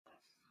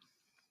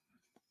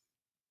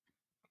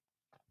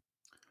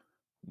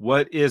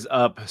What is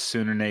up,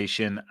 Sooner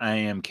Nation? I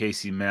am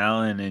Casey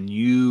Mallon, and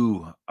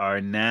you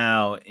are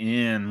now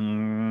in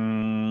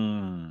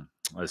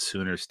a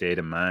Sooner state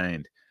of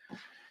mind.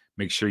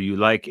 Make sure you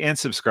like and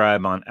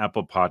subscribe on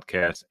Apple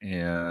Podcasts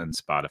and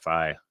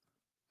Spotify.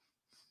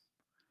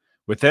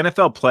 With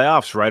NFL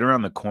playoffs right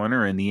around the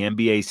corner and the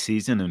NBA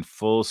season in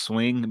full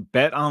swing,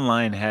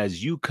 BetOnline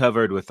has you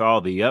covered with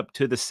all the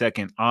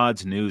up-to-the-second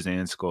odds, news,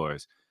 and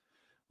scores.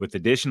 With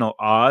additional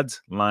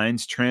odds,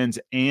 lines, trends,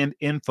 and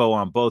info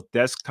on both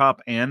desktop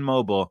and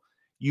mobile,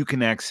 you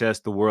can access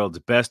the world's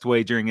best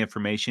wagering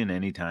information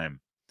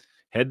anytime.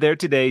 Head there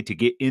today to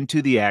get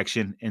into the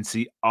action and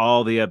see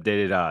all the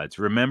updated odds.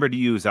 Remember to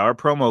use our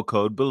promo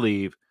code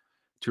BELIEVE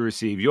to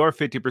receive your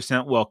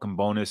 50% welcome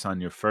bonus on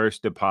your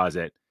first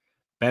deposit.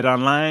 Bet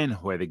online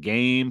where the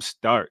game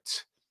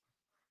starts.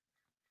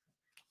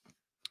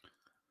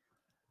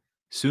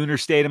 Sooner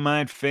State of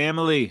Mind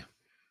family.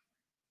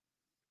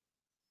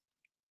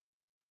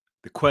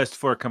 The quest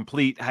for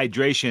complete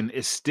hydration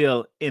is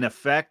still in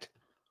effect.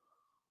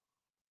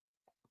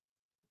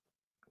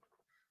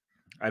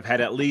 I've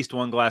had at least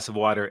one glass of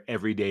water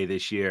every day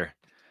this year.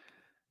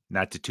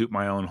 Not to toot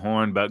my own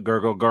horn, but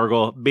gurgle,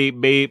 gurgle,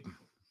 beep, beep.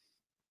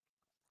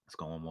 Let's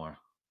go one more.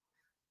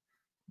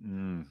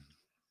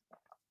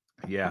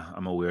 Yeah,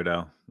 I'm a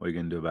weirdo. What are you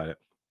going to do about it?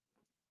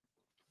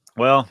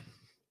 Well,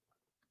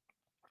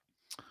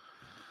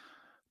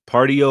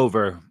 party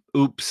over.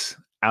 Oops,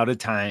 out of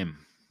time.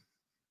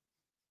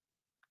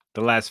 The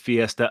last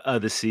fiesta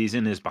of the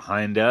season is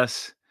behind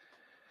us.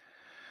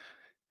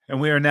 And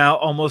we are now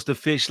almost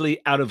officially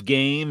out of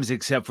games,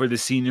 except for the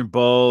Senior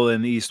Bowl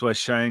and the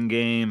East-West Shrine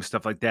game,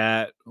 stuff like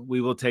that.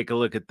 We will take a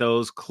look at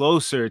those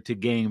closer to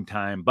game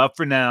time. But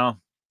for now,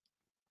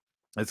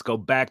 let's go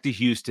back to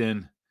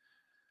Houston,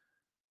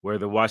 where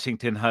the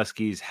Washington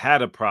Huskies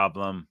had a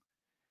problem,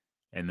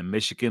 and the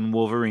Michigan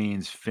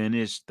Wolverines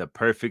finished the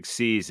perfect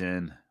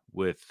season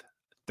with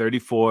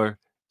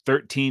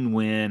 34-13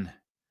 win.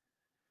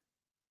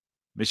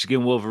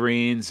 Michigan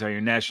Wolverines are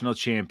your national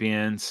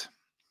champions.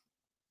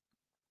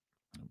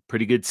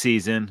 Pretty good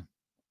season,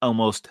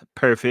 almost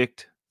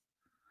perfect.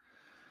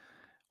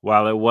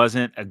 While it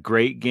wasn't a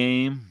great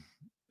game,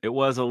 it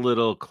was a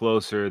little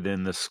closer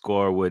than the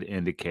score would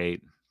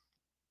indicate.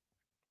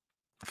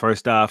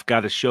 First off,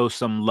 got to show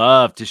some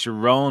love to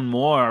Sharon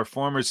Moore, our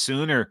former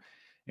Sooner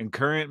and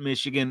current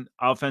Michigan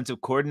offensive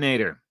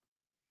coordinator.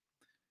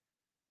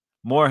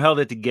 Moore held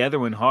it together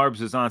when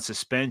Harbs was on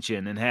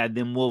suspension and had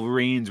them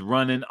Wolverines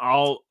running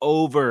all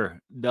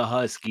over the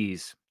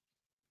Huskies.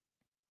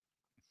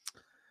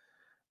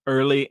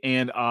 Early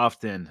and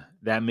often,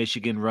 that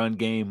Michigan run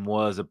game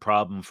was a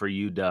problem for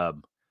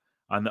UW.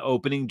 On the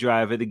opening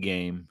drive of the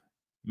game,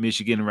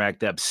 Michigan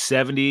racked up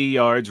 70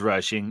 yards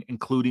rushing,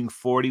 including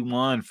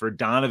 41 for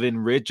Donovan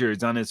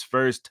Richards on his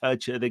first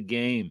touch of the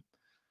game.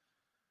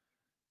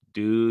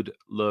 Dude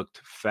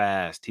looked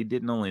fast. He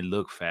didn't only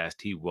look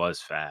fast, he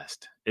was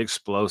fast.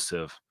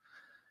 Explosive.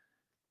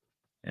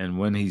 And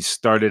when he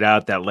started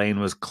out, that lane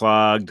was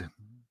clogged,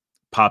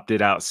 popped it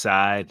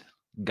outside,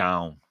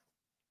 gone,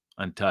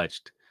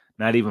 untouched.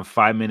 Not even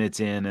 5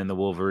 minutes in, and the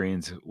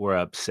Wolverines were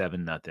up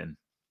 7-0.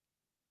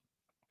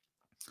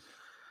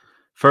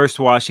 First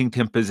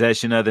Washington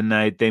possession of the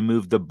night, they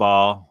moved the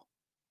ball,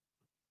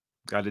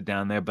 got it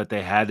down there, but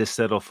they had to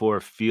settle for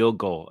a field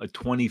goal, a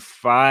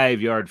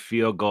 25-yard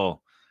field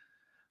goal.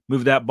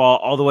 Moved that ball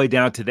all the way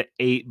down to the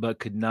 8, but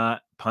could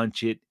not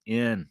punch it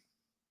in.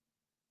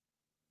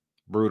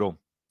 Brutal.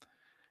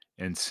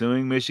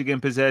 Ensuing Michigan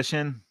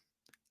possession,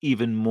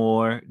 even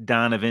more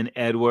Donovan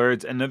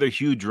Edwards, another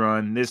huge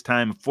run, this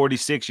time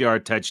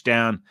 46-yard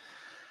touchdown.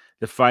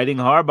 The Fighting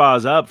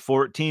Harbaughs up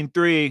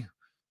 14-3.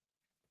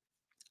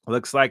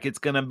 Looks like it's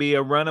going to be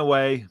a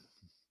runaway.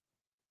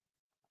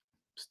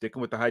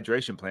 Sticking with the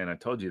hydration plan. I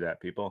told you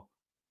that, people.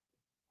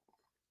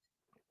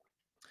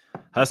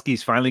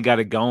 Huskies finally got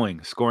it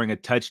going, scoring a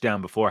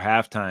touchdown before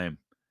halftime,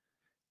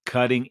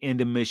 cutting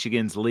into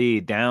Michigan's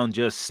lead, down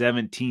just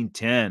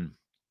 17-10.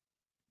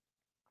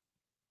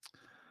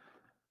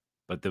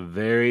 But the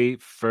very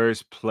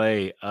first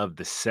play of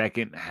the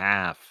second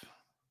half,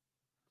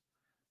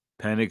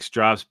 Penix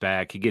drops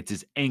back. He gets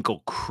his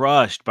ankle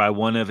crushed by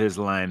one of his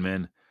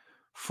linemen,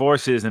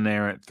 forces an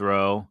errant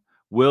throw.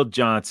 Will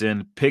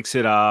Johnson picks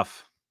it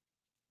off.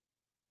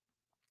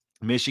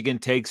 Michigan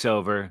takes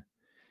over,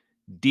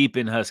 deep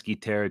in Husky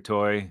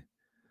territory.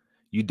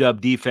 UW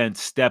defense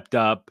stepped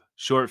up,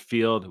 short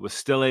field, was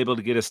still able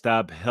to get a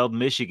stop, held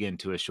Michigan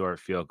to a short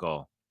field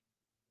goal.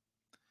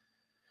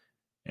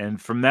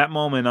 And from that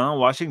moment on,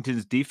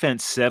 Washington's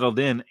defense settled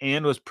in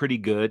and was pretty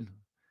good.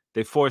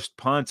 They forced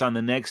punts on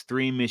the next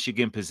 3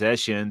 Michigan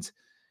possessions,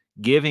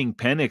 giving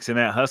Penix and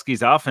that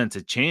Huskies offense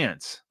a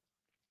chance.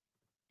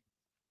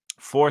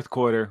 Fourth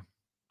quarter,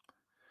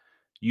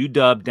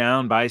 UW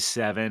down by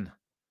 7.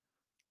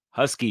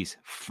 Huskies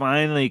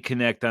finally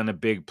connect on a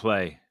big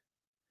play.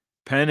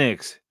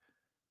 Penix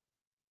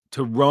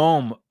to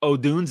Rome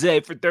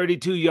Odunze for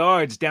 32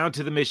 yards, down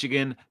to the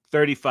Michigan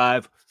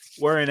 35.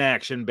 We're in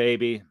action,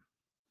 baby.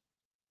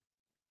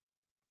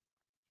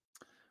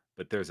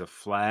 but there's a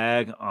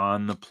flag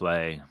on the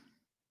play.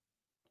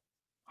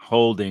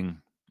 Holding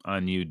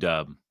on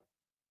UW.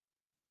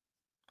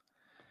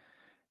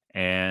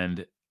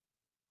 And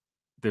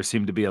there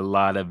seemed to be a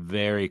lot of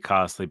very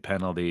costly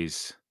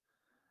penalties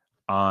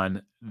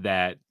on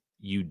that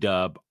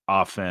UW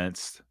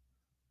offense,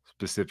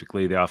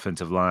 specifically the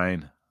offensive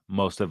line.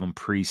 Most of them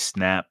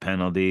pre-snap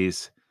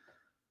penalties.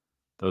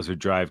 Those are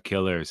drive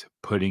killers,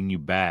 putting you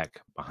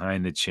back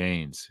behind the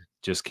chains.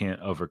 Just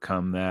can't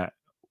overcome that.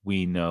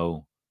 We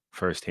know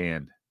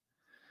firsthand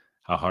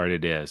how hard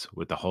it is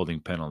with the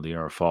holding penalty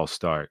or a false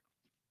start.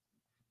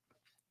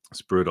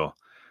 It's brutal.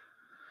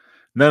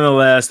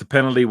 Nonetheless, the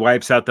penalty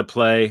wipes out the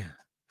play,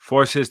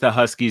 forces the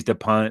Huskies to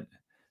punt.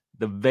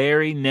 The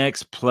very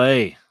next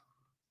play,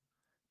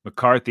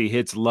 McCarthy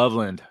hits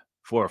Loveland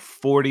for a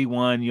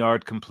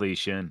 41-yard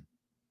completion.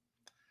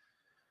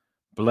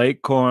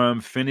 Blake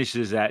Corum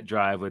finishes that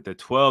drive with a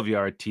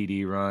 12-yard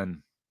TD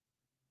run.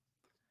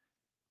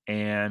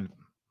 And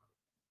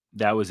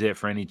that was it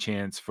for any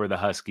chance for the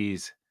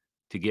Huskies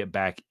to get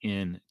back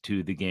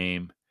into the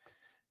game.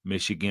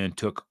 Michigan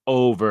took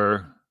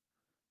over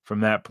from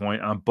that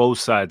point on both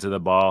sides of the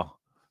ball.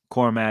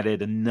 Corum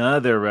added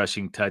another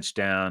rushing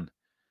touchdown,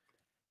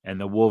 and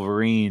the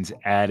Wolverines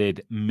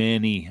added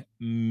many,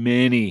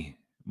 many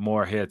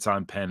more hits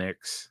on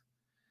Penix.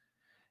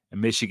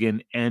 And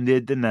Michigan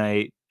ended the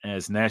night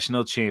as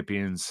national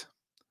champions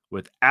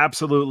with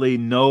absolutely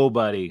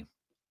nobody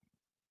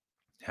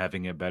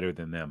having it better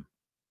than them.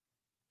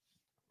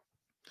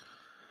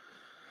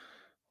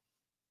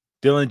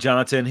 Dylan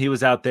Johnson, he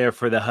was out there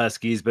for the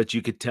Huskies, but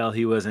you could tell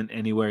he wasn't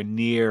anywhere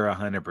near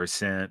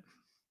 100%.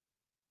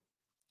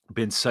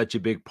 Been such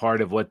a big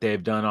part of what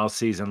they've done all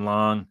season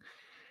long.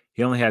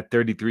 He only had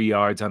 33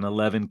 yards on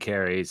 11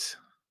 carries.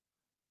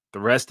 The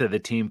rest of the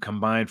team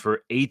combined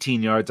for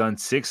 18 yards on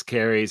 6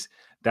 carries.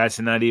 That's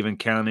not even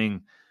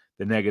counting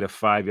the negative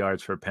 5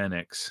 yards for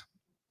Penix.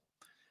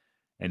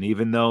 And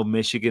even though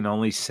Michigan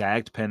only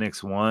sacked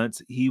Penix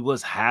once, he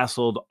was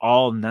hassled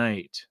all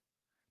night.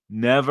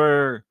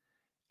 Never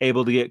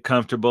able to get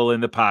comfortable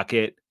in the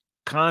pocket.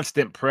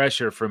 Constant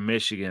pressure from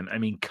Michigan. I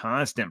mean,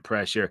 constant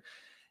pressure.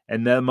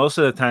 And then most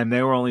of the time,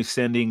 they were only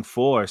sending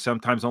 4,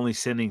 sometimes only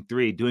sending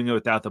 3, doing it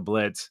without the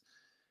blitz.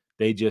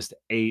 They just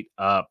ate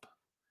up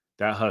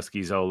that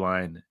Huskies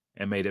O-line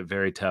and made it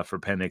very tough for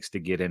Penix to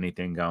get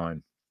anything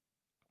going.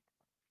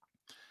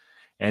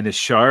 And as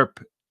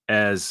sharp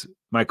as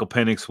Michael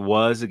Penix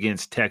was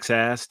against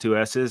Texas, 2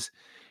 S's,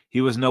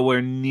 he was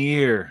nowhere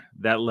near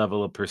that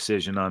level of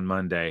precision on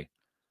Monday.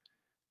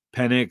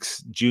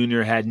 Penix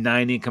Jr. had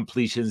 9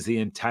 incompletions the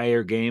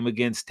entire game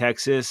against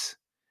Texas.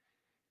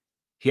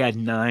 He had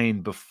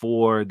 9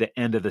 before the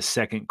end of the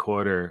second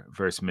quarter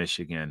versus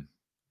Michigan.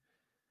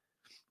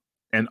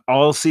 And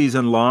all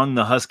season long,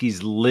 the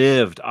Huskies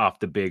lived off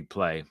the big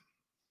play.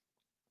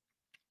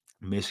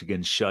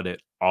 Michigan shut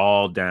it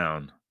all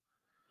down.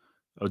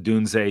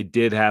 Odunze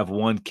did have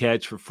 1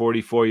 catch for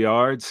 44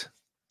 yards.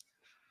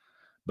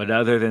 But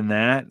other than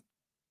that,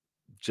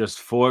 just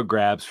 4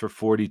 grabs for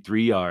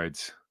 43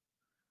 yards.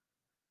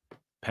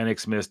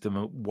 Penix missed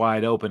him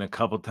wide open a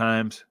couple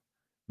times,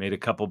 made a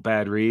couple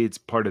bad reads.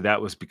 Part of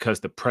that was because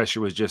the pressure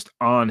was just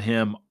on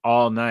him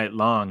all night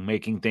long,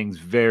 making things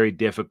very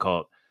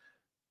difficult.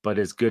 But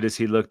as good as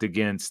he looked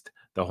against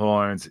the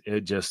Horns,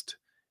 it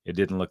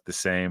didn't look the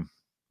same.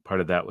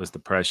 Part of that was the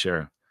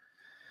pressure.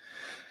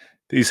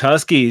 These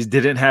Huskies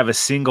didn't have a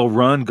single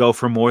run go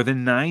for more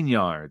than 9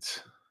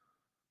 yards.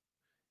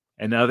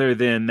 And other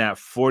than that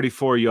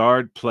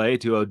 44-yard play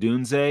to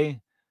Odunze,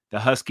 the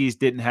Huskies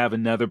didn't have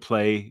another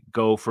play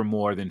go for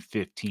more than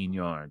 15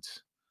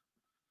 yards.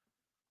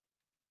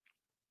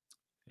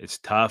 It's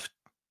tough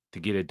to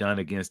get it done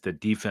against a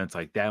defense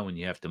like that when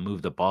you have to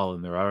move the ball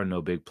and there are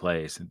no big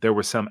plays. There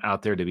were some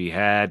out there to be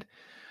had.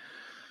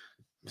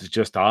 It was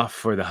just off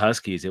for the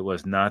Huskies. It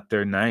was not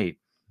their night.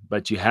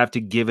 But you have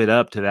to give it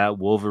up to that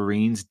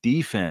Wolverines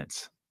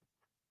defense.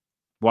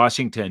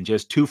 Washington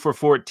just 2 for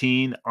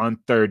 14 on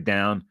 3rd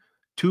down,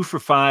 2 for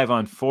 5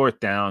 on 4th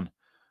down,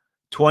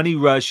 20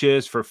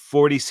 rushes for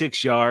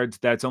 46 yards.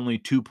 That's only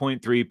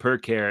 2.3 per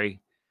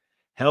carry.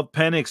 Helped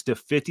Penix to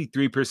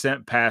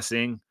 53%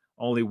 passing,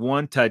 only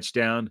 1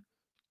 touchdown,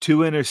 2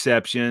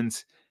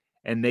 interceptions,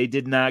 and they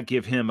did not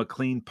give him a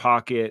clean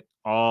pocket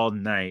all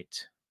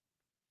night.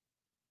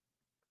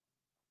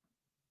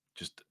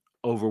 Just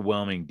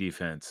overwhelming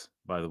defense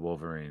by the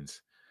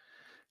Wolverines.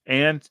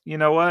 And you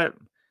know what?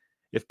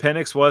 If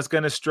Penix was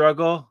going to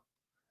struggle,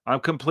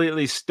 I'm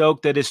completely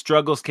stoked that his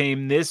struggles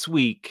came this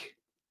week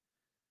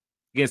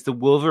against the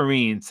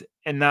Wolverines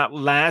and not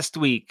last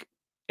week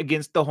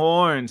against the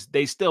Horns.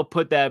 They still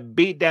put that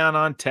beat down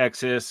on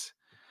Texas.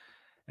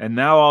 And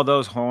now all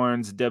those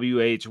Horns,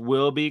 WH,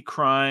 will be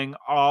crying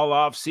all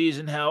off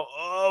season how,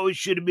 it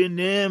should have been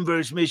them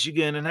versus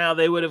Michigan and how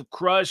they would have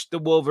crushed the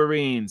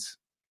Wolverines.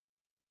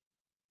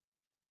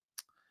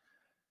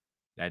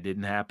 That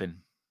didn't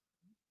happen.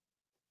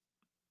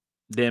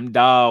 Them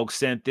dogs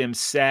sent them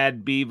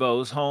sad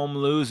Beavos home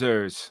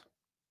losers.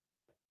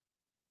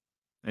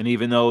 And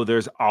even though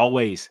there's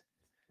always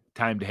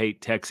time to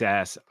hate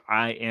Texas.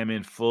 I am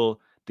in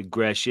full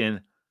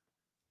digression.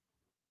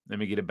 Let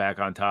me get it back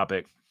on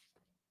topic.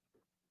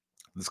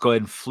 Let's go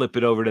ahead and flip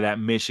it over to that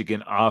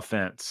Michigan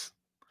offense.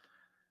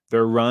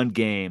 Their run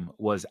game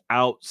was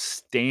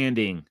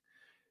outstanding.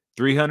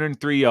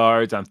 303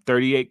 yards on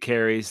 38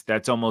 carries.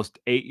 That's almost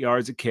 8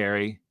 yards a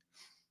carry.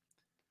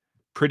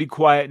 Pretty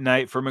quiet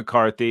night for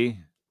McCarthy.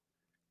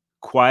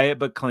 Quiet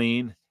but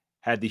clean.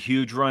 Had the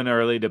huge run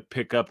early to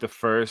pick up the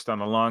first on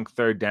a long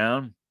third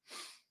down.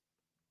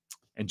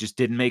 And just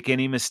didn't make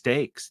any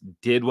mistakes.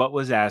 Did what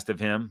was asked of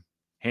him.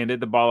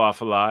 Handed the ball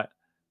off a lot,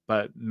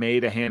 but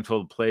made a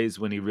handful of plays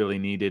when he really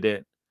needed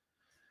it.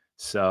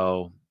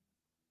 So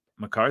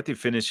McCarthy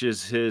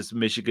finishes his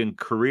Michigan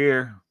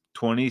career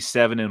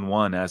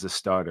 27-1 as a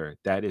starter.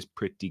 That is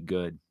pretty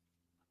good.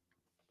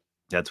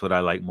 That's what I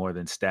like more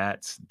than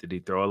stats. Did he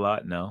throw a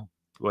lot? No.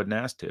 Wasn't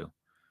asked to.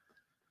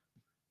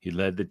 He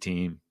led the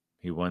team.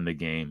 He won the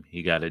game.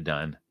 He got it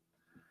done.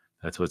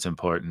 That's what's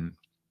important.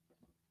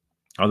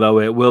 Although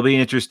it will be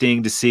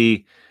interesting to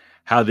see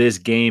how this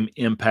game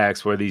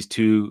impacts where these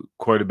two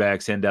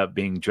quarterbacks end up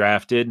being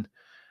drafted.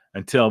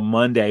 Until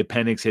Monday,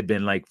 Penix had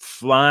been like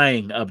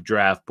flying up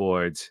draft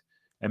boards,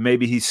 and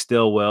maybe he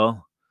still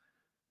will.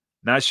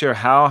 Not sure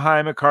how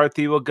high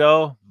McCarthy will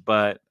go,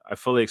 but I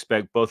fully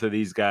expect both of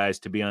these guys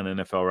to be on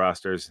NFL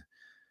rosters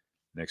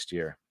next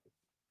year.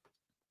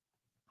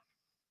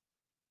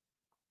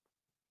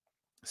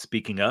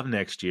 Speaking of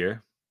next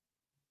year,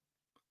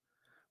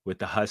 with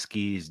the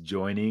Huskies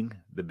joining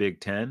the Big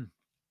Ten,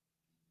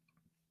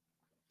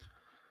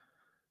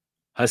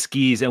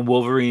 Huskies and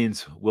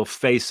Wolverines will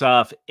face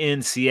off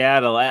in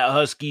Seattle at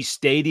Husky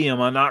Stadium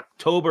on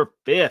October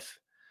 5th.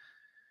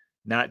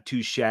 Not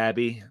too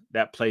shabby.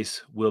 That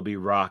place will be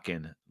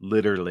rocking,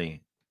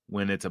 literally.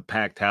 When it's a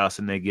packed house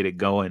and they get it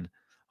going,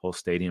 whole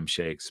stadium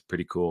shakes.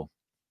 Pretty cool.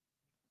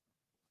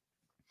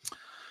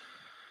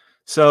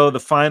 So the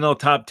final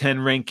top 10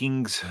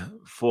 rankings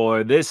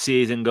for this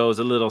season goes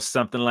a little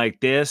something like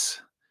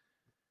this.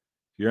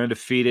 Your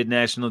undefeated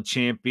national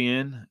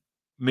champion,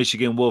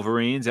 Michigan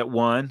Wolverines at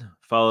 1,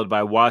 followed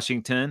by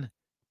Washington,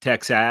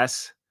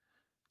 Texas,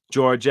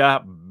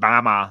 Georgia,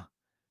 Bama,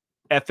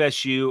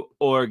 FSU,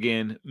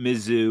 Oregon,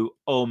 Mizzou,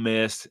 Ole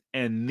Miss,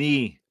 and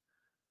the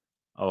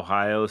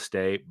Ohio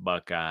State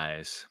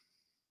Buckeyes.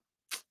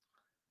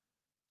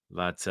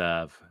 Lots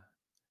of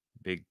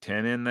Big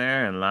Ten in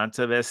there and lots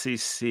of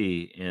SEC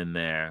in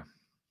there.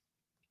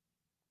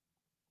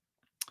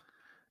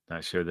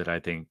 Not sure that I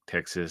think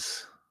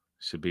Texas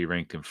should be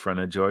ranked in front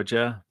of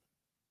Georgia,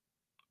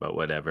 but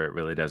whatever. It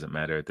really doesn't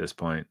matter at this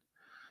point.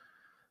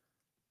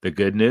 The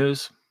good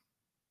news,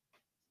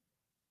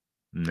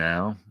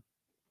 now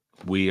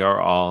we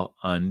are all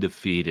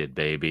undefeated,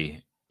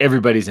 baby.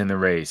 Everybody's in the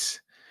race.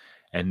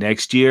 And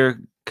next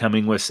year,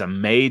 coming with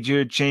some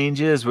major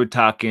changes, we're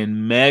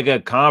talking mega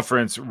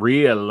conference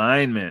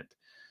realignment.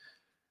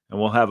 And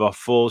we'll have a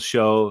full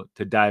show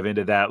to dive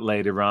into that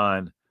later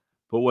on.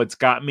 But what's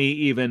got me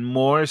even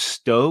more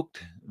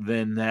stoked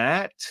than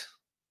that,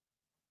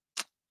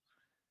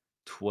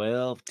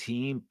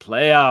 12-team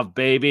playoff,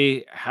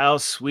 baby. How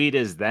sweet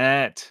is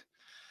that?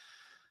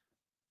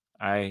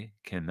 I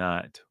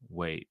cannot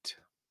wait.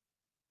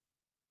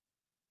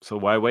 So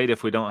why wait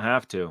if we don't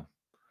have to?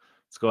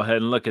 Let's go ahead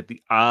and look at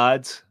the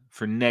odds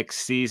for next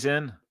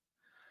season.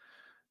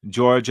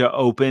 Georgia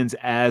opens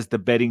as the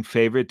betting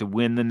favorite to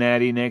win the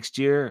Natty next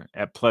year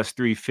at plus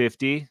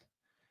 350.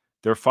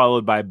 They're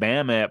followed by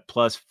Bama at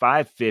plus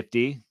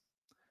 550.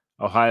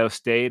 Ohio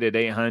State at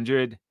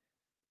 800.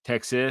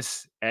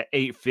 Texas at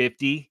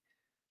 850.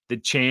 The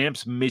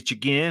champs,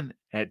 Michigan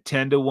at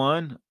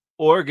 10-1.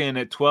 Oregon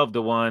at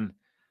 12-1.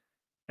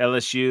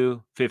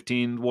 LSU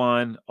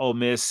 15-1. Ole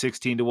Miss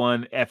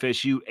 16-1.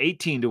 FSU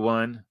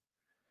 18-1.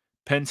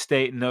 Penn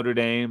State and Notre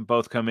Dame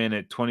both come in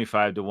at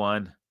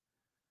 25-1.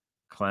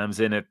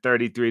 Clemson at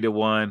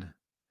 33-1.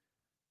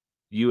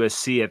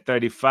 USC at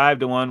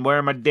 35-1. Where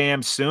are my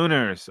damn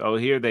Sooners? Oh,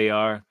 here they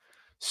are.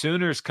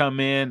 Sooners come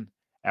in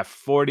at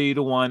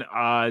 40-1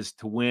 odds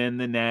to win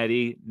the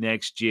Natty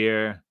next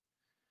year.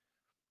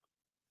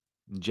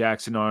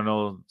 Jackson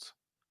Arnold's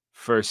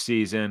first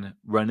season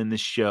running the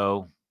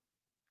show.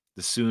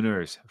 The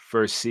Sooners'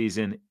 first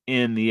season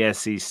in the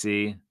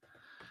SEC.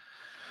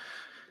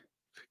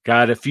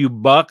 Got a few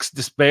bucks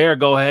to spare.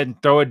 Go ahead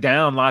and throw it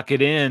down. Lock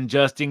it in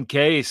just in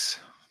case.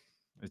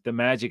 If the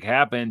magic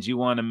happens, you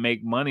want to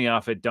make money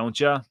off it, don't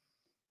you?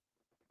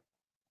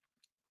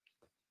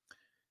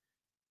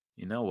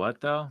 You know what,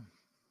 though?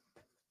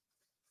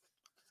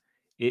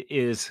 It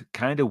is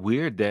kind of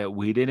weird that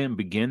we didn't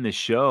begin the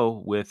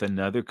show with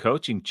another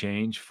coaching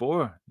change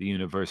for the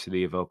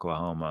University of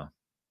Oklahoma.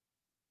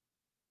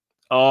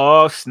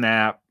 Oh,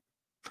 snap.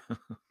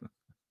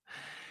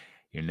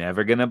 You're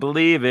never going to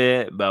believe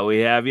it, but we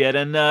have yet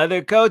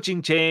another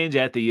coaching change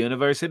at the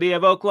University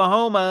of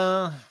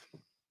Oklahoma.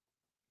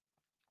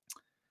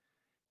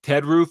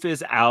 Ted Roof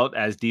is out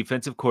as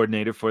defensive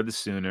coordinator for the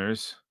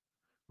Sooners.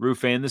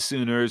 Roof and the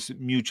Sooners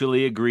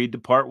mutually agreed to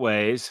part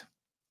ways.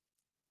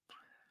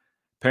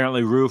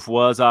 Apparently, Roof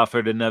was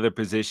offered another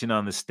position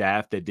on the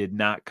staff that did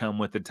not come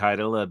with the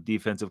title of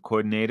defensive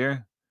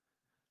coordinator,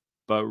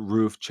 but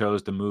Roof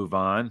chose to move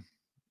on.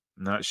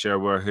 Not sure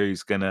where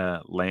he's going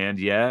to land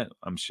yet.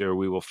 I'm sure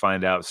we will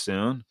find out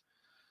soon.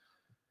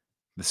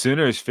 The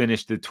Sooners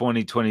finished the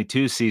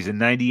 2022 season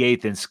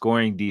 98th in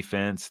scoring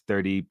defense,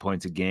 30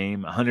 points a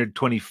game,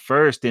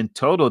 121st in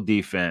total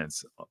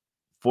defense,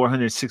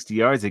 460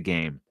 yards a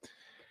game.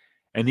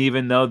 And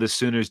even though the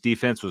Sooners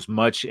defense was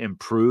much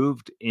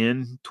improved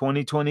in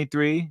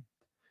 2023,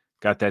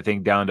 got that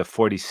thing down to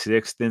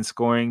 46th in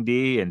scoring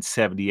D and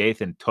 78th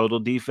in total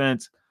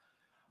defense,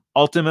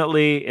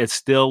 ultimately it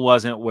still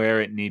wasn't where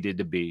it needed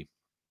to be.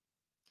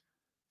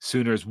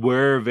 Sooners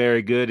were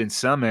very good in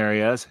some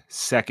areas,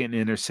 2nd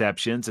in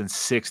interceptions and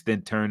 6th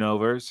in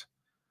turnovers,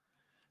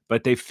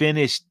 but they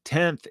finished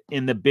 10th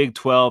in the Big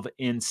 12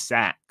 in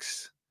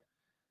sacks.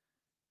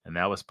 And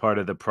that was part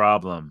of the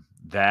problem,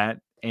 that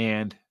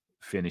and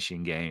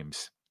finishing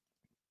games.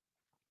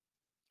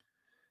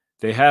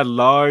 They had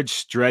large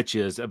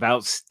stretches of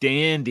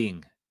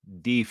outstanding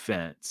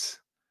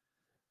defense.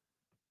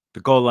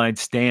 The goal line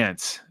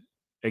stance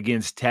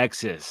against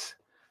Texas,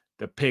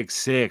 the pick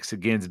 6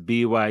 against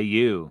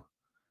BYU.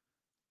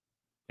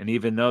 And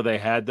even though they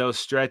had those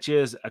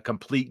stretches, a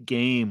complete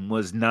game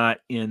was not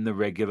in the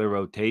regular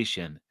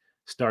rotation.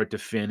 Start to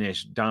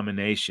finish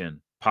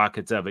domination.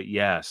 Pockets of it,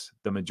 yes.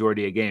 The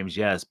majority of games,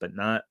 yes, but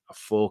not a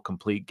full,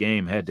 complete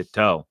game head to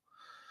toe.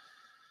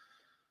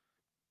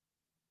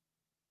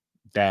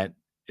 That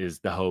is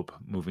the hope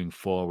moving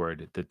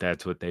forward,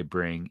 that's what they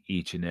bring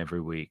each and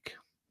every week.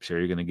 Sure,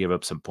 you're going to give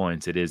up some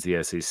points. It is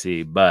the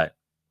SEC, but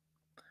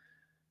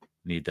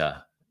need the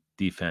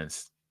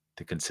defense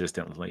to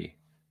consistently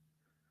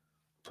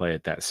play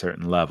at that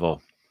certain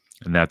level.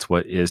 And that's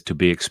what is to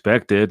be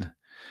expected.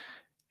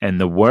 And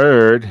the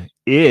word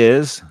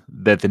is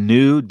that the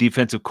new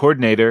defensive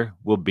coordinator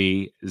will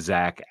be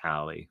Zach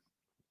Alley.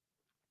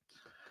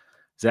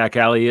 Zach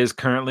Alley is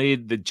currently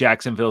the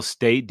Jacksonville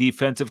State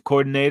defensive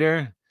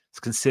coordinator. He's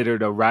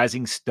considered a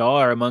rising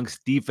star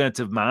amongst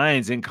defensive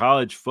minds in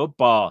college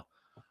football.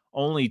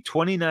 Only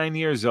 29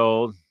 years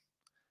old.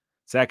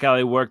 Zach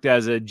Alley worked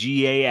as a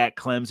GA at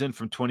Clemson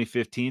from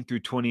 2015 through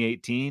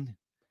 2018.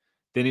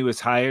 Then he was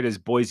hired as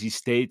Boise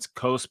State's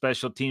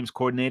co-special teams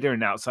coordinator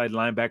and outside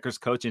linebackers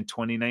coach in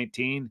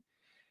 2019.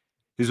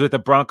 He was with the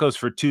Broncos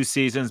for 2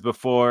 seasons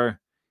before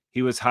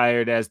he was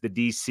hired as the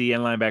DC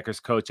and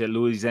linebackers coach at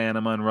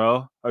Louisiana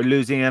Monroe.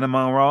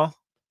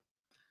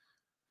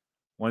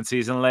 1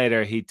 season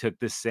later, he took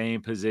the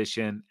same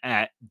position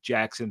at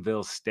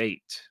Jacksonville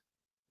State.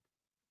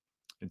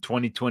 In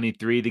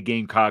 2023, the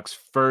Gamecocks'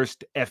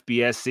 first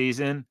FBS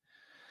season,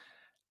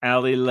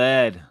 Alley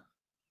led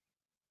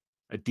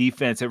a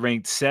defense that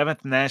ranked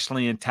 7th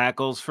nationally in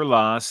tackles for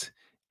loss,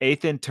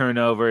 8th in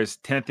turnovers,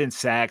 10th in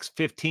sacks,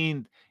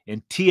 15th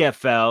in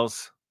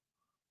TFLs,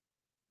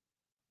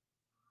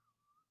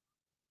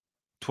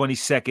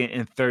 22nd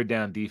in third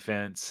down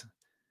defense,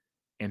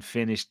 and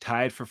finished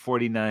tied for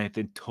 49th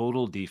in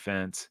total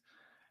defense,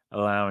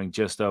 allowing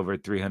just over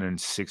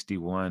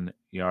 361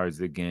 yards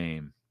a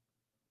game.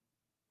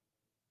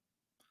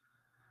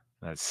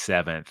 That's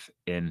 7th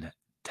in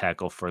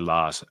tackle for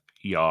loss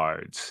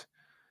yards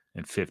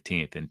and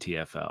 15th in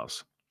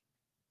TFLs.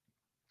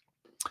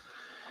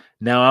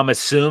 Now, I'm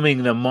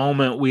assuming the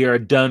moment we are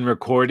done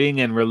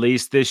recording and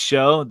release this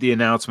show, the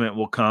announcement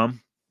will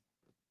come.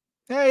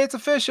 Hey, it's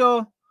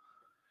official.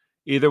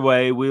 Either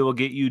way, we will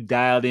get you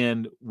dialed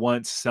in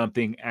once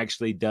something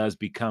actually does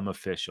become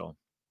official.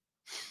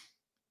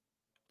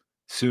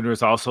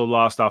 Sooners also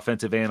lost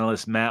offensive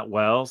analyst Matt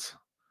Wells.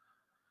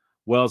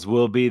 Wells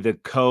will be the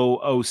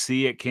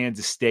co-OC at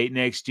Kansas State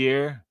next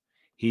year.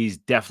 He's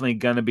definitely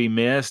going to be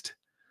missed.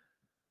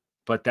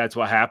 But that's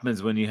what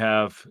happens when you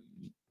have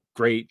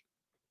great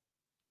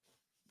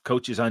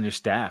coaches on your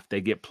staff.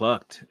 They get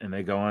plucked and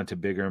they go on to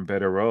bigger and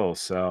better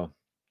roles. So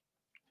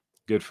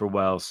good for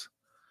Wells.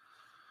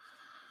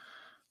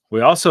 We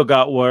also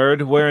got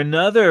word where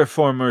another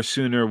former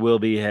Sooner will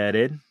be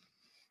headed.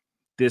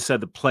 This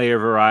at the player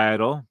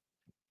varietal.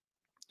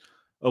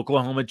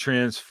 Oklahoma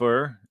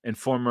transfer and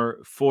former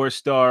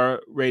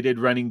 4-star rated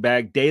running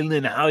back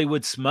Dalen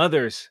Hollywood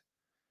Smothers.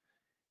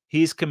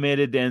 He's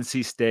committed to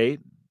NC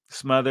State.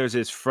 Smothers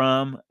is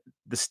from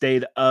the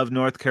state of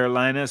North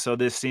Carolina, so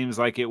this seems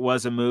like it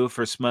was a move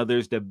for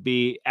Smothers to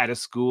be at a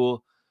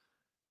school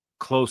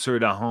closer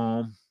to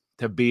home,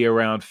 to be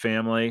around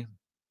family.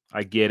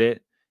 I get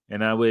it,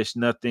 and I wish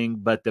nothing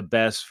but the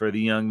best for the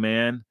young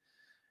man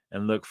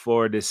and look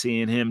forward to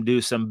seeing him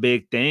do some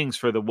big things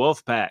for the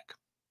Wolfpack.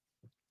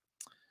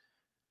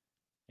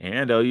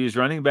 And OU's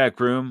running back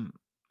room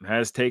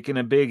has taken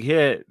a big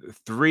hit.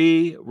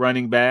 3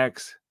 running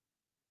backs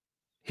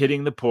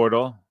hitting the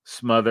portal.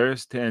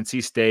 Smothers to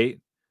NC State.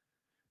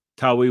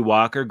 Tawi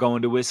Walker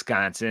going to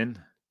Wisconsin.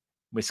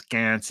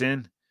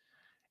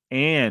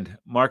 And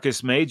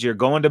Marcus Major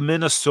going to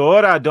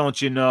Minnesota,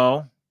 don't you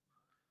know?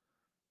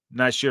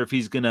 Not sure if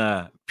he's going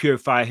to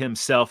purify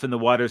himself in the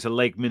waters of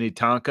Lake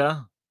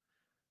Minnetonka,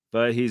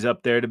 but he's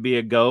up there to be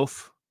a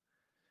Goph.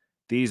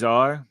 These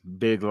are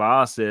big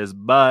losses,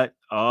 but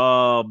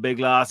big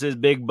losses,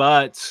 big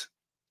butts.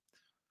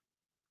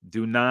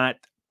 Do not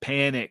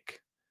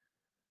panic.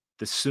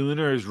 The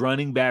Sooners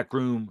running back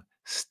room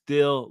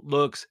still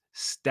looks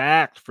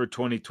stacked for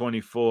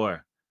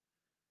 2024.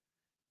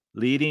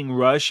 Leading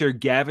rusher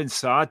Gavin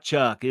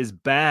Sawchuk is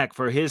back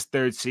for his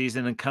third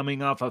season and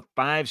coming off of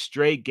 5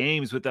 straight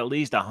games with at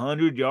least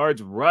 100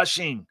 yards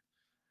rushing.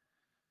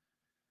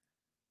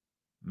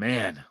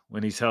 Man,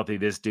 when he's healthy,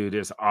 this dude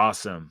is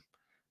awesome.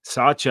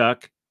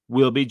 Sawchuk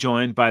will be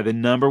joined by the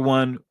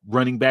 #1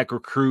 running back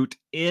recruit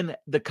in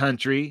the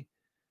country,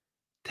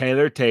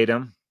 Taylor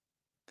Tatum,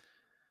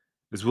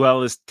 as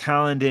well as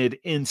talented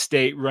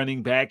in-state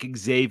running back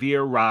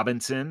Xavier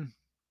Robinson.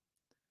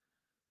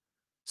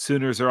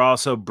 Sooners are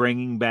also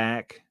bringing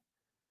back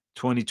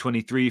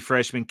 2023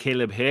 freshman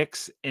Caleb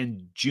Hicks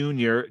and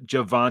junior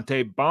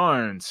Javante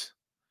Barnes,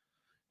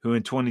 who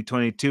in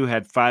 2022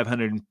 had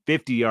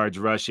 550 yards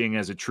rushing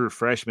as a true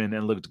freshman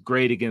and looked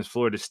great against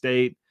Florida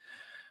State.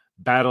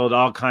 Battled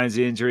all kinds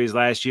of injuries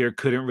last year,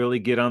 couldn't really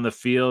get on the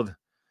field.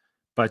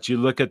 But you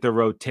look at the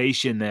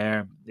rotation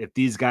there. If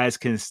these guys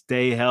can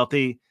stay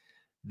healthy,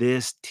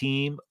 this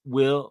team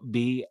will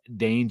be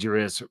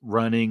dangerous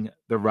running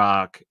the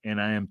rock.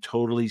 And I am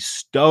totally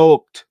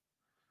stoked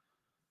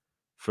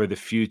for the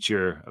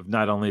future of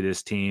not only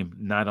this team,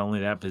 not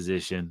only that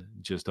position,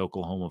 just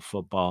Oklahoma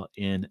football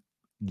in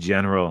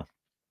general.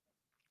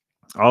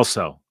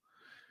 Also,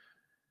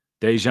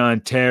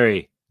 Dejon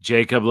Terry,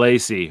 Jacob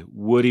Lacey,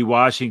 Woody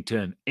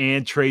Washington,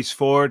 and Trace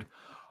Ford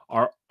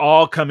are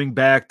all coming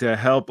back to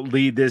help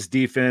lead this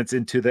defense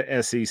into the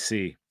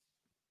SEC.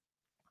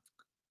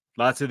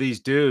 Lots of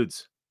these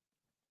dudes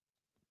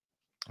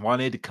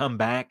wanted to come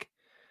back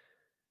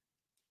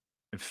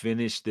and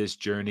finish this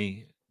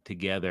journey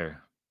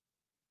together.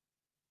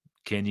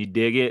 Can you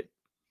dig it?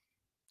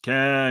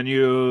 Can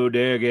you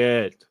dig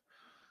it?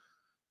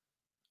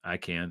 I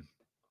can.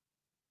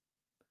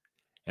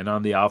 And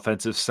on the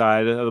offensive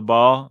side of the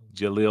ball,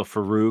 Jaleel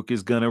Farouk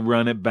is going to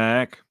run it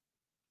back.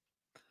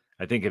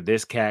 I think if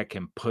this cat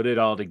can put it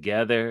all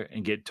together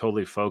and get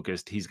totally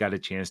focused, he's got a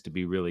chance to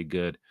be really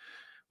good.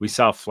 We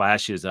saw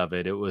flashes of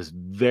it. It was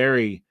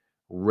very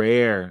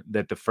rare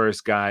that the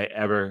first guy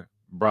ever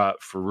brought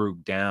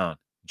Farouk down,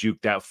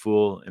 juked that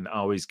fool, and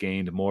always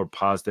gained more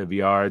positive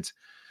yards.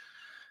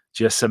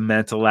 Just some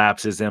mental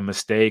lapses and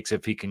mistakes.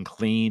 If he can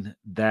clean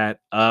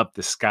that up,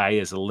 the sky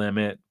is the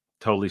limit.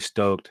 Totally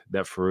stoked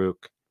that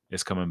Farouk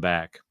is coming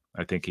back.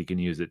 I think he can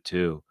use it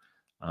too,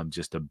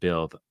 just to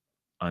build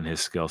on his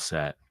skill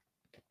set.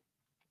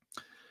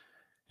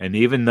 And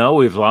even though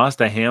we've lost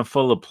a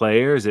handful of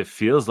players, it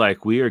feels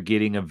like we are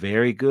getting a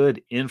very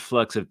good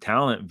influx of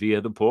talent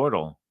via the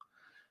portal.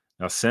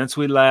 Now, since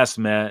we last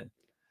met,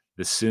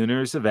 the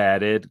Sooners have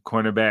added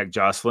cornerback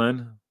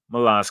Jocelyn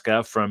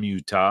Malaska from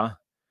Utah,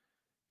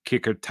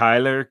 kicker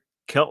Tyler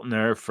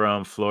Keltner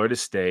from Florida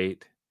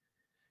State,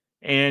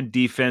 and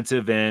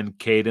defensive end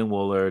Caden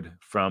Woolard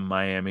from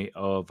Miami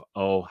of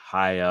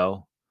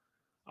Ohio,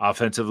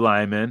 offensive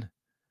lineman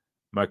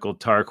Michael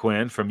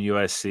Tarquin from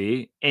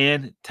USC,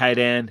 and tight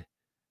end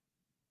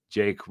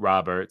Jake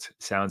Roberts,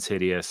 sounds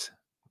hideous,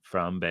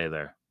 from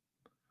Baylor.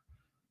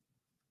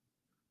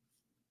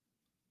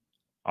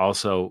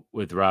 Also,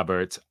 with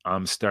Roberts,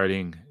 I'm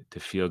starting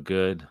to feel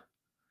good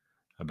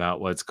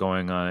about what's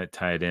going on at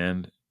tight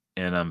end,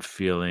 and I'm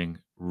feeling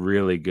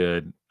really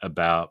good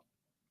about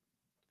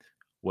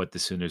what the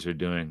Sooners are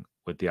doing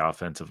with the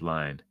offensive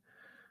line.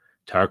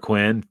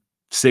 Tarquin,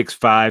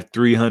 6'5",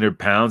 300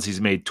 pounds.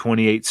 He's made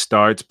 28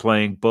 starts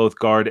playing both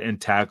guard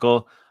and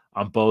tackle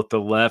on both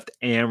the left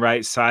and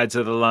right sides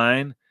of the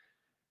line.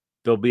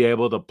 They'll be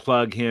able to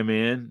plug him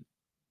in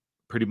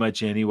pretty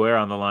much anywhere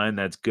on the line.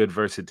 That's good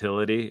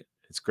versatility.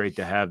 It's great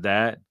to have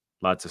that.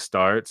 Lots of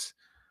starts.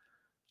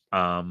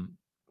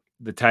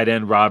 The tight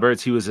end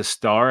Roberts, he was a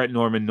star at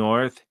Norman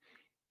North.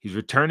 He's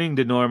returning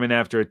to Norman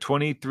after a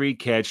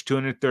 23-catch,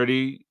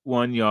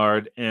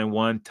 231-yard, and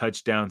 1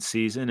 touchdown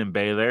season in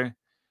Baylor.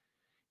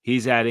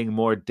 He's adding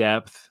more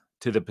depth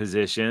to the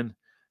position.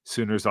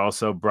 Sooners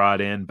also brought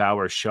in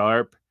Bauer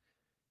Sharp.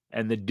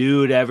 And the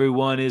dude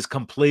everyone is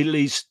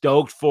completely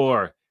stoked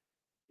for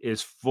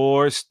is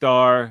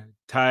 4-star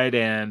tight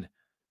end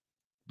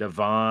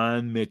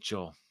Devon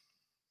Mitchell.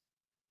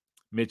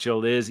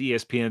 Mitchell is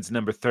ESPN's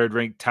number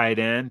 3rd-ranked tight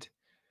end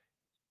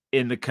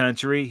in the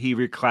country. He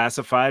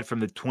reclassified from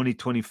the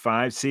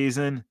 2025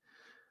 season.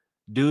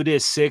 Dude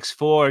is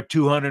 6'4",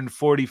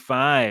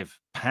 245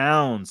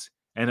 pounds.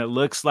 And it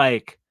looks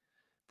like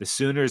the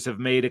Sooners have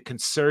made a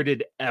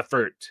concerted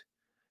effort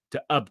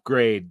to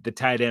upgrade the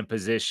tight end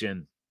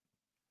position.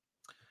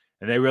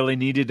 And they really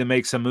needed to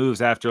make some moves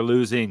after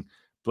losing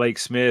Blake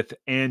Smith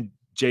and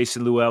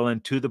Jason Llewellyn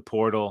to the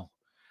portal.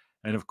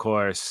 And, of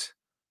course,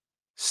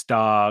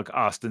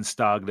 Austin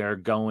Stogg, they're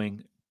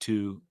going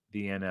to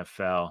the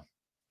NFL.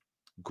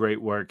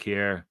 Great work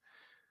here.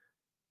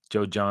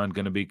 Joe John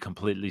going to be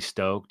completely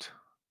stoked.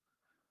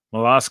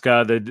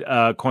 Malaska,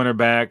 the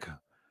cornerback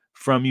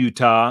from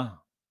Utah,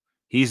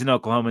 he's an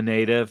Oklahoma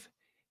native.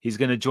 He's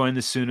going to join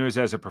the Sooners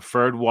as a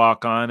preferred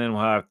walk-on and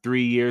will have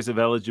 3 years of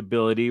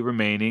eligibility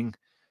remaining.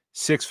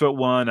 6'1",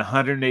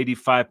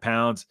 185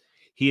 pounds.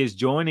 He is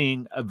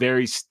joining a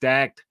very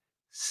stacked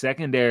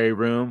secondary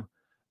room,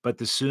 but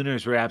the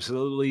Sooners were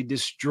absolutely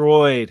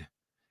destroyed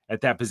at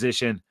that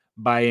position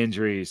by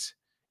injuries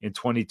in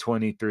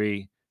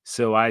 2023.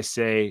 So I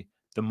say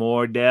the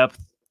more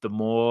depth, the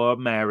more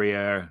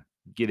merrier.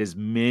 Get as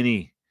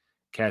many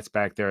cats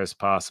back there as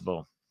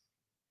possible.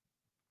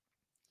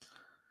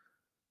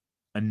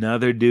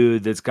 Another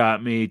dude that's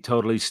got me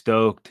totally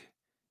stoked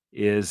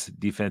is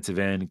defensive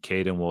end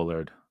Caden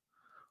Woolard.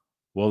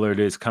 Woolard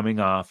is coming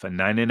off a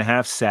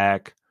 9.5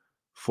 sack,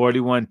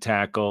 41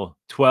 tackle,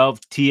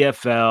 12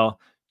 TFL,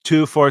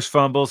 2 forced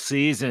fumble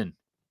season.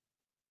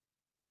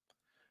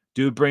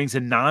 Dude brings a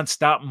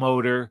nonstop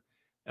motor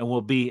and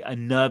will be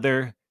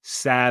another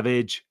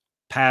savage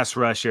pass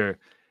rusher.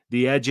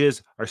 The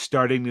edges are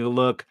starting to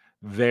look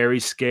very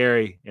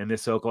scary in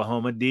this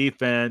Oklahoma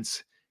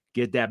defense.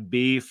 Get that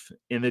beef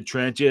in the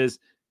trenches.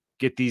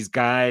 Get these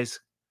guys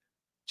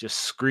just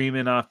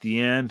screaming off the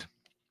end.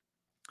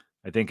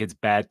 I think it's a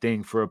bad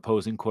thing for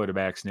opposing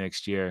quarterbacks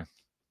next year.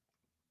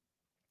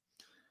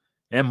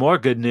 And more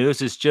good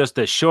news, it's just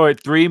a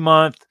short 3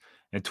 month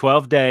and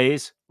 12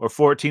 days, or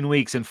 14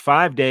 weeks and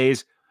 5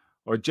 days,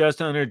 or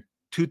just under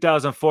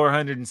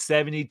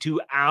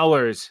 2,472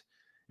 hours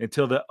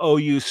until the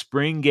OU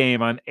spring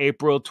game on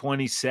April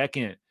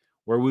 22nd,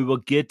 where we will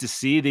get to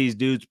see these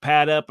dudes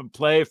pad up and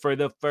play for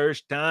the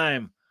first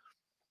time.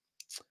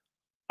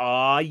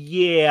 Aw,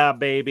 yeah,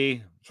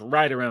 baby. It's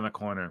right around the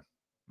corner.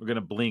 We're going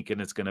to blink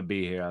and it's going to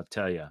be here, I'll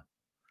tell you.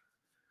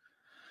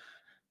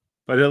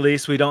 But at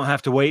least we don't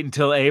have to wait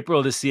until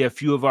April to see a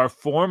few of our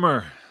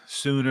former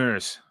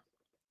Sooners.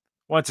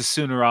 Once a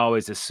Sooner,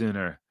 always a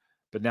Sooner.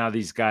 But now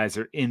these guys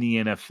are in the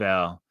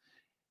NFL,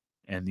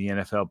 and the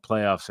NFL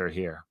playoffs are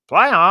here.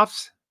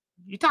 Playoffs?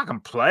 You talking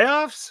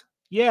playoffs?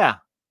 Yeah,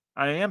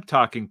 I am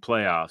talking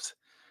playoffs.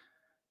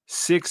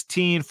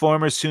 16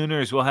 former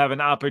Sooners will have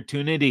an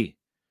opportunity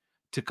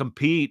to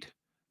compete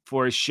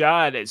for a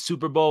shot at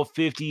Super Bowl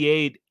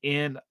 58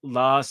 in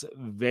Las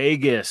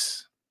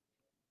Vegas.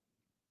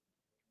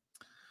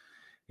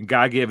 And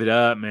God give it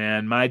up,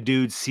 man. My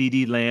dude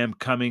CeeDee Lamb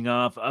coming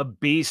off a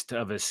beast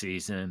of a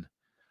season.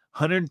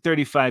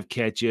 135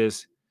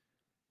 catches,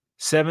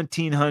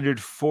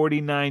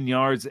 1,749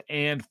 yards,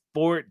 and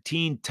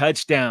 14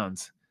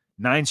 touchdowns.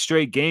 9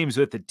 straight games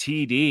with a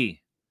TD.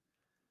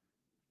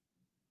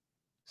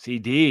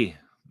 CD,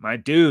 my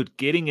dude,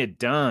 getting it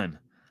done.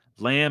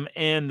 Lamb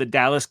and the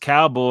Dallas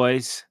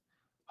Cowboys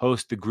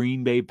host the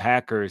Green Bay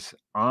Packers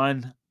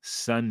on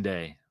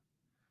Sunday.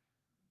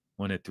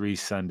 One of 3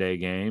 Sunday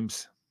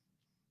games.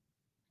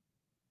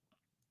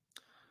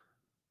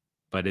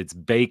 But it's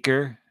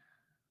Baker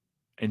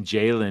and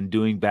Jalen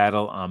doing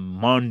battle on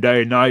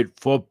Monday Night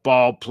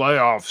Football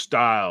playoff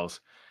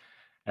styles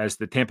as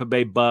the Tampa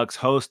Bay Bucks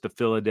host the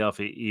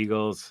Philadelphia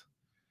Eagles.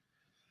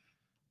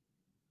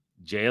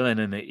 Jalen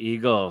and the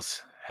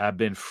Eagles have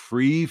been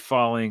free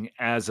falling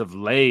as of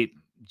late.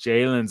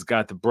 Jalen's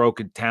got the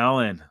broken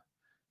talon.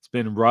 It's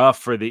been rough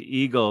for the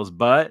Eagles,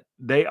 but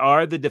they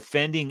are the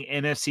defending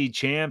NFC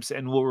champs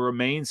and will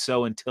remain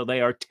so until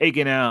they are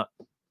taken out.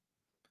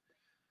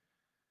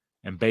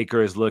 And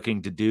Baker is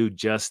looking to do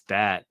just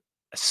that.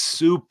 A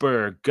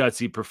super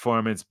gutsy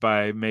performance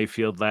by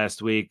Mayfield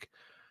last week.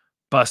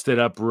 Busted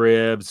up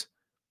ribs,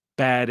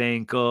 bad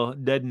ankle,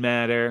 doesn't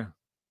matter.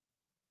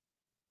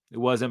 It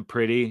wasn't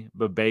pretty,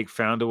 but Bake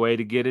found a way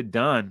to get it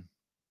done.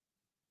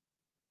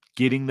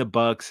 Getting the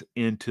Bucks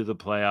into the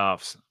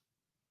playoffs.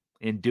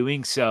 In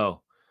doing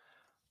so,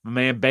 my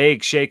man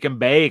Bake, Shake and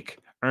Bake,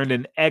 earned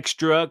an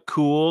extra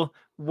cool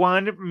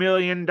 $1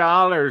 million,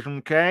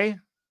 okay?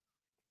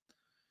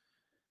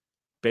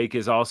 Bake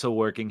is also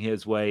working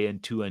his way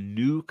into a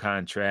new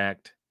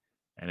contract,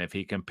 and if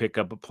he can pick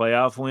up a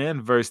playoff win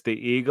versus the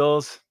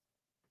Eagles,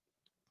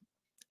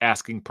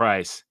 asking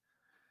price,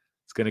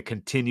 it's going to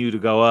continue to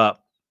go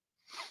up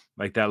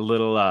like that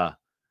little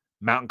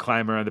mountain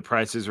climber on The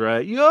Price is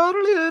Right. You know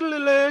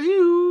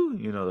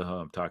who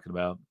I'm talking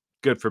about.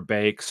 Good for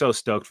Bake. So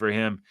stoked for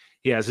him.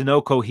 He has no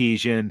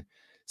cohesion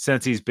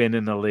since he's been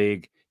in the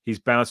league. He's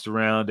bounced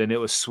around, and it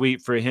was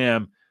sweet for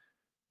him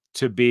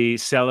to be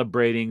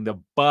celebrating the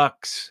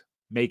Bucks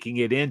making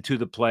it into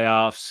the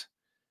playoffs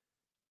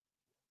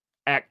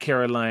at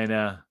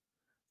Carolina,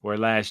 where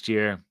last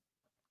year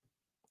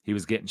he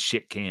was getting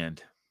shit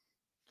canned.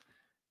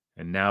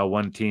 And now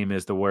one team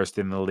is the worst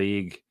in the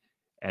league,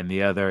 and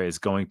the other is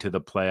going to the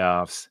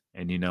playoffs.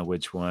 And you know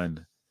which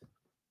one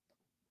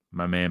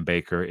my man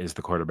Baker is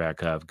the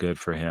quarterback of. Good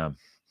for him.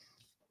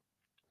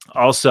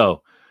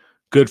 Also,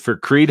 good for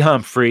Creed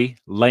Humphrey,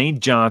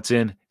 Lane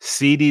Johnson,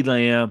 CeeDee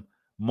Lamb,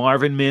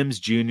 Marvin Mims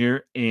Jr.,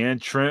 and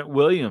Trent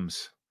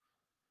Williams.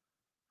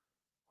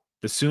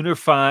 The Sooner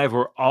 5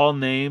 were all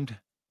named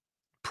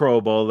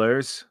Pro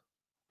Bowlers.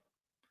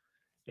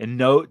 And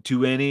note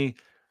to any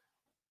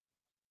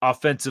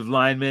offensive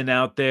linemen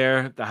out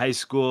there, the high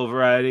school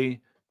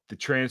variety, the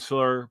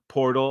transfer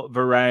portal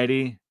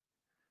variety,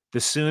 The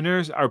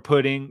Sooners are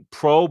putting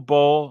Pro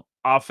Bowl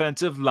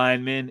offensive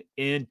linemen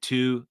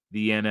into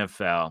the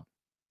NFL.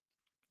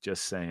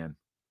 Just saying.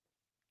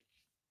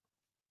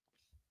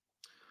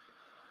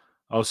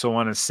 Also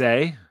want to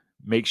say,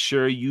 make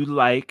sure you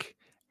like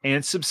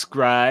and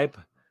subscribe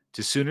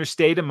to Sooner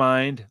State of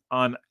Mind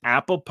on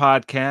Apple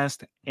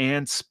Podcast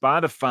and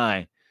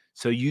Spotify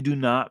so you do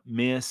not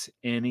miss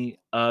any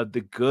of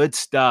the good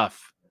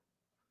stuff.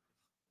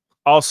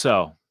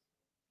 Also,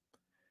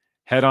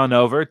 head on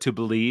over to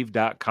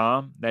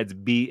Believe.com. That's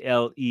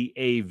BLEAV.com.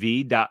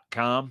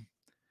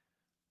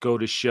 Go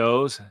to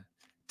shows,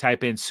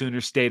 type in Sooner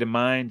State of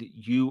Mind.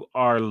 You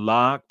are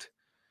locked.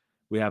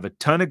 We have a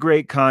ton of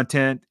great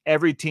content.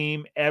 Every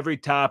team, every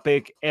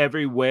topic,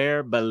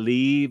 everywhere.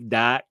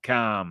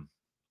 Believe.com.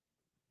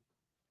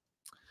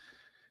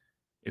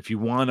 If you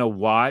want to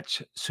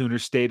watch Sooner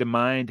State of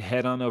Mind,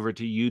 head on over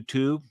to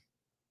YouTube.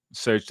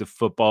 Search the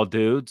Football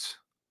Dudes.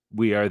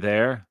 We are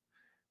there.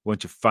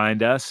 Once you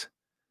find us,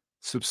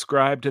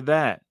 subscribe to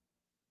that.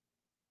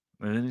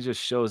 And then it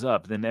just shows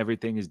up. Then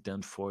everything is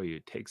done for you.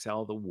 It takes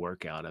all the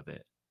work out of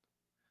it.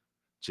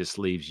 Just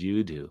leaves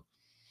you to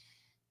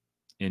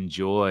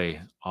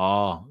enjoy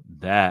all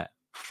that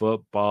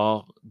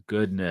football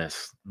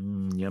goodness.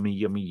 Yummy,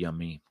 yummy,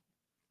 yummy.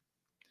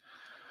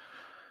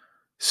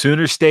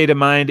 Sooner State of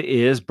Mind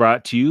is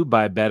brought to you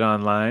by Bet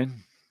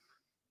Online.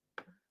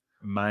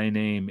 My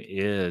name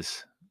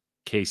is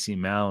Casey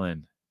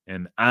Mallon,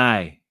 and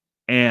I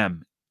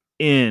am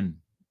in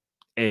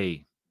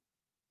a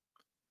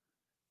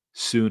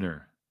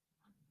Sooner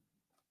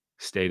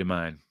State of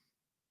Mind.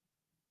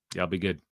 Y'all be good.